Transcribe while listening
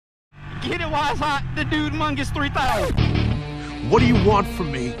Get it while it's hot, the Dude Mungus 3000. What do you want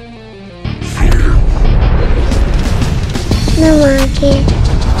from me? No monkey.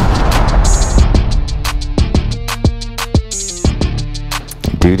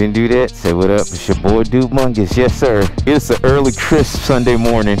 Dude and Dudette, say what up, it's your boy Dude Mungus. Yes sir, it's an early crisp Sunday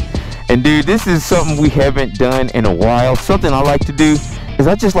morning, and dude, this is something we haven't done in a while. Something I like to do is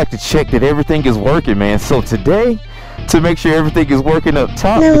I just like to check that everything is working, man. So today, to make sure everything is working up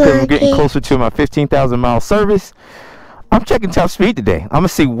top, because we're getting closer to my 15,000 mile service, I'm checking top speed today. I'm gonna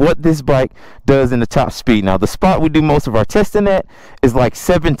see what this bike does in the top speed. Now the spot we do most of our testing at is like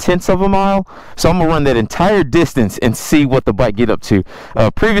 7/10 of a mile, so I'm gonna run that entire distance and see what the bike get up to.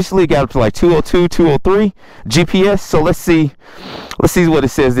 Previously got up to like 202, 203 GPS, so let's see what it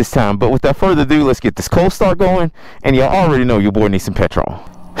says this time. But without further ado, let's get this cold start going, and y'all already know your boy needs some petrol.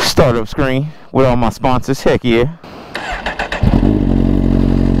 Startup screen with all my sponsors, heck yeah.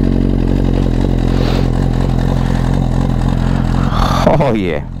 Oh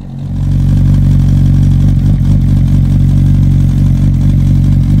yeah.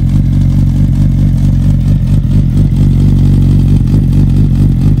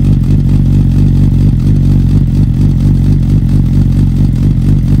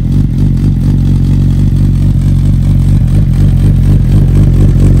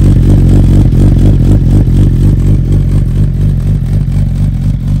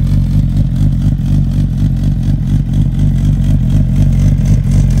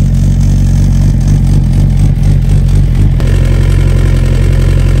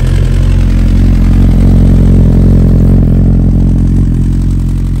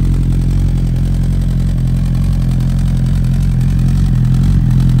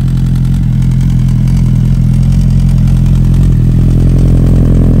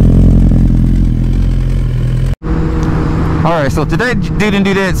 Alright, so today, Dude and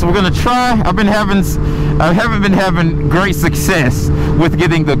Dudette, so we're gonna try. I haven't been having great success with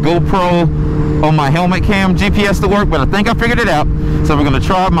getting the GoPro on my helmet cam GPS to work, but I think I figured it out. So we're gonna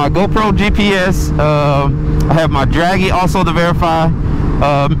try my GoPro GPS. I have my Draggy also to verify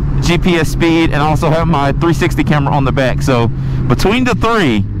GPS speed, and also have my 360 camera on the back. So between the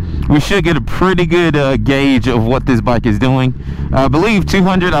three, we should get a pretty good gauge of what this bike is doing. I believe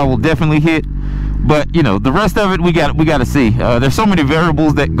 200 I will definitely hit. But you know, the rest of it we got to see. There's so many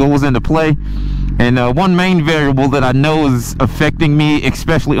variables that goes into play, and one main variable that I know is affecting me,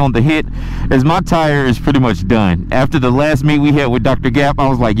 especially on the hit, is my tire is pretty much done. After the last meet we had with Dr. Gap, I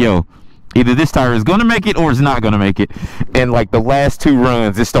was like, yo, either this tire is gonna make it or it's not gonna make it. And like the last two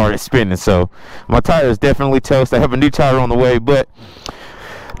runs, it started spinning. So my tire is definitely toast. I have a new tire on the way, but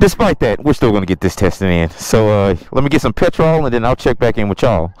despite that, we're still gonna get this tested in. So let me get some petrol, and then I'll check back in with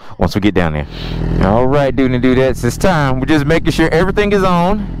y'all once we get down there. All right, Dude and Dudettes, it's time. We're just making sure everything is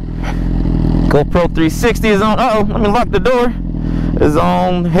on. GoPro 360 is on. Uh-oh, let me lock the door. Is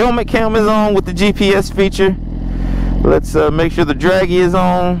on. Helmet cam is on with the GPS feature. Let's make sure the Draggy is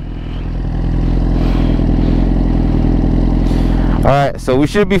on. All right, so we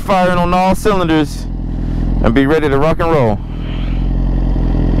should be firing on all cylinders and be ready to rock and roll.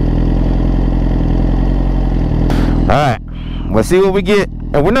 Alright, let's see what we get.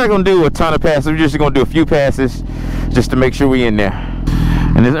 And we're not going to do a ton of passes, we're just going to do a few passes just to make sure we're in there.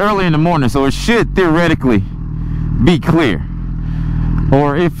 And it's early in the morning, so it should theoretically be clear.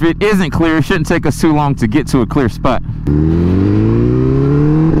 Or if it isn't clear, it shouldn't take us too long to get to a clear spot.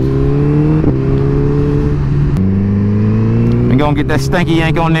 We're going to get that stanky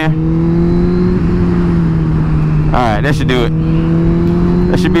yank on there. Alright, that should do it.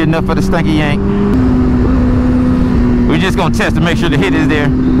 That should be enough for the stanky yank. We're just gonna test to make sure the hit is there.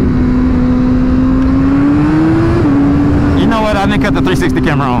 You know what? I didn't cut the 360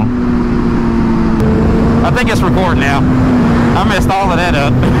 camera on. I think it's recording now. I messed all of that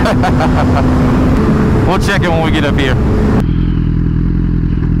up. We'll check it when we get up here.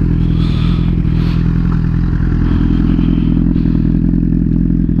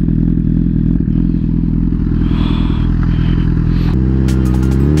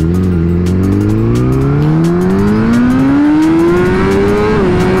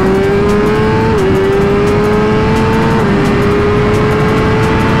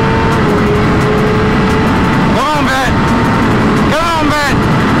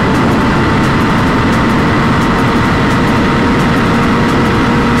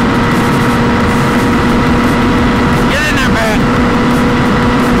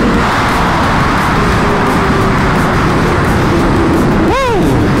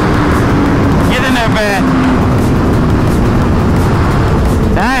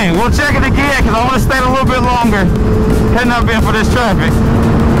 We'll check it again because I want to stay a little bit longer had not been for this traffic.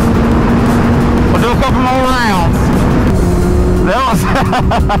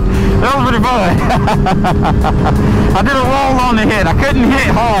 that was pretty fun. I did a roll on the hit. I couldn't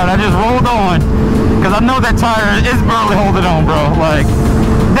hit hard. I just rolled on because I know that tire is barely holding on, bro. Like,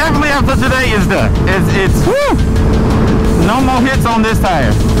 definitely after today is done. It's whew, no more hits on this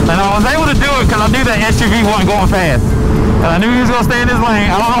tire. And I was able to do it because I knew that SUV wasn't going fast. And I knew he was gonna stay in his lane.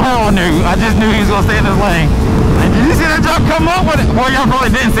 I don't know how I knew. I just knew he was gonna stay in his lane. And did you see that jump come up with it? Well, y'all probably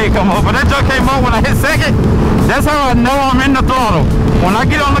didn't see it come up, but that jump came up when I hit second. That's how I know I'm in the throttle. When I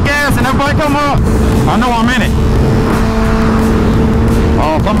get on the gas and everybody come up, I know I'm in it.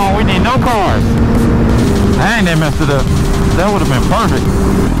 Oh, come on, we need no cars. Dang, they messed it up. That would have been perfect.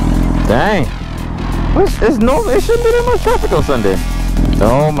 Dang. It shouldn't be that much traffic on Sunday.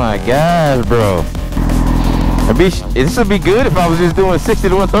 Oh my gosh, bro. This would be good if I was just doing 60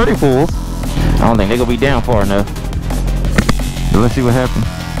 to 130 pulls. I don't think they're gonna be down far enough. So let's see what happens.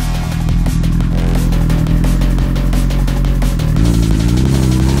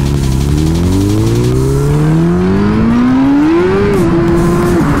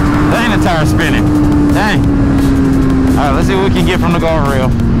 Dang, the tire's spinning. Dang. Alright, let's see what we can get from the guardrail.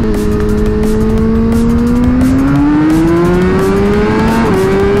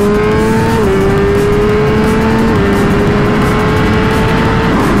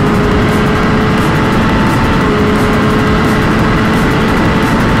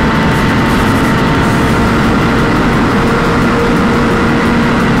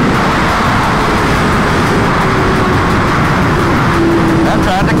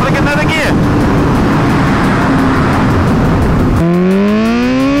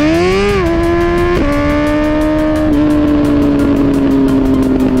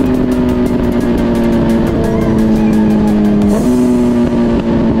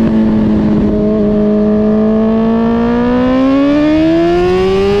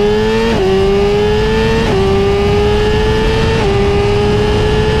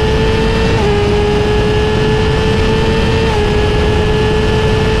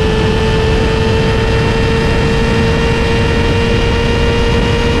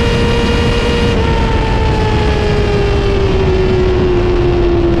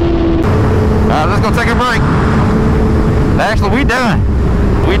 Actually, we done.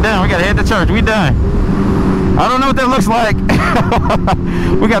 We done. We gotta head to church. We done. I don't know what that looks like.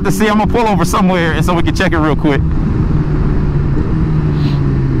 We got to see. I'm gonna pull over somewhere and so we can check it real quick.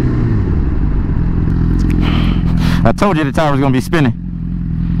 I told you the tire was gonna be spinning.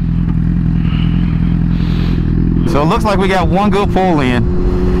 So it looks like we got one good pull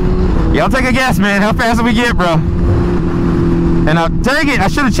in. Y'all take a guess, man. How fast did we get, bro? And dang it, I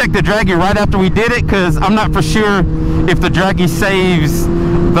should have checked the draggy right after we did it, because I'm not for sure if the draggy saves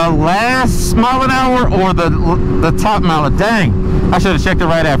the last mile an hour or the top mile. Dang, I should have checked it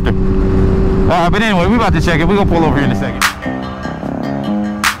right after. But anyway, we about to check it. We're gonna pull over here in a second.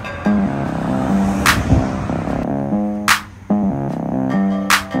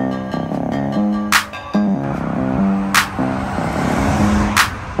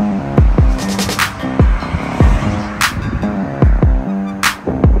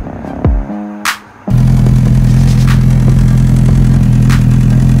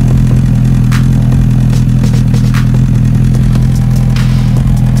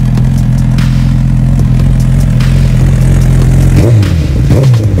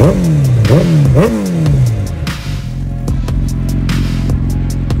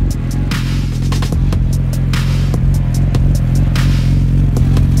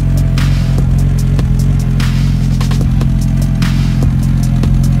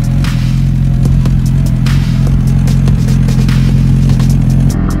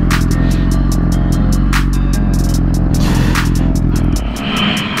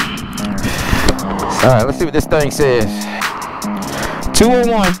 All right, let's see what this thing says.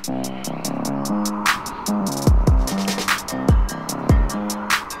 201.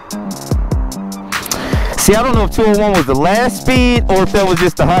 See, I don't know if 201 was the last speed or if that was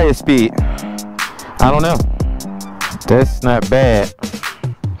just the highest speed. I don't know. That's not bad.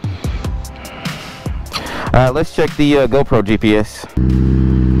 All right, let's check the GoPro GPS.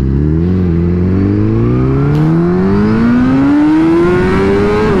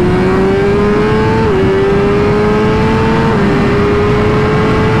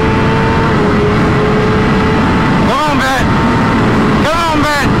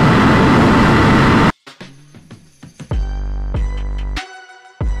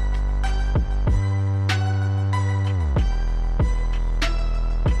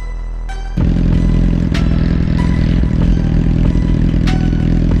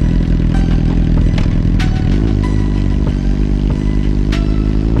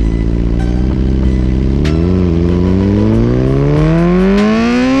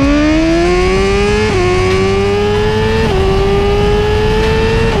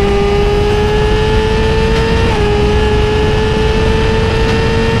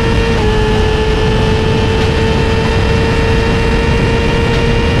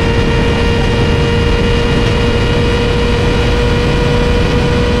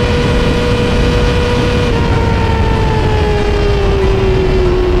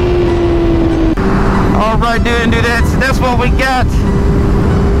 that's what we got.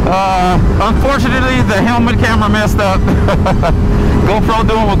 Unfortunately, the helmet camera messed up. GoPro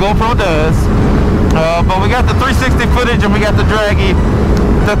doing what GoPro does. But we got the 360 footage and we got the draggy.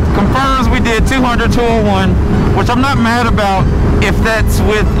 The confirms we did 200, 201, which I'm not mad about if that's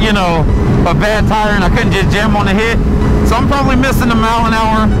with, you know, a bad tire and I couldn't just jam on the hit. So I'm probably missing a mile an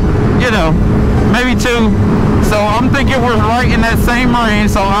hour, you know, maybe 2. So I'm thinking we're right in that same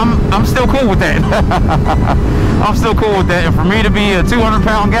range. So I'm still cool with that. I'm still cool with that. And for me to be a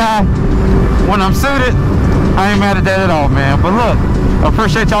 200-pound guy when I'm suited, I ain't mad at that at all, man. But look, I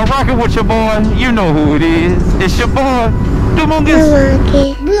appreciate y'all rocking with your boy. You know who it is. It's your boy, Dude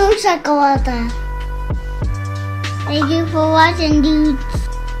Mungus. Blue chocolate. Thank you for watching, dudes.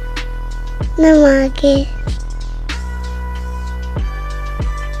 No market.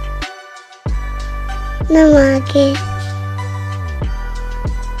 No market.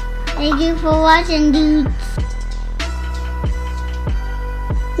 Thank you for watching, dudes.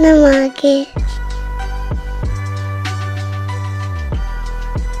 No market.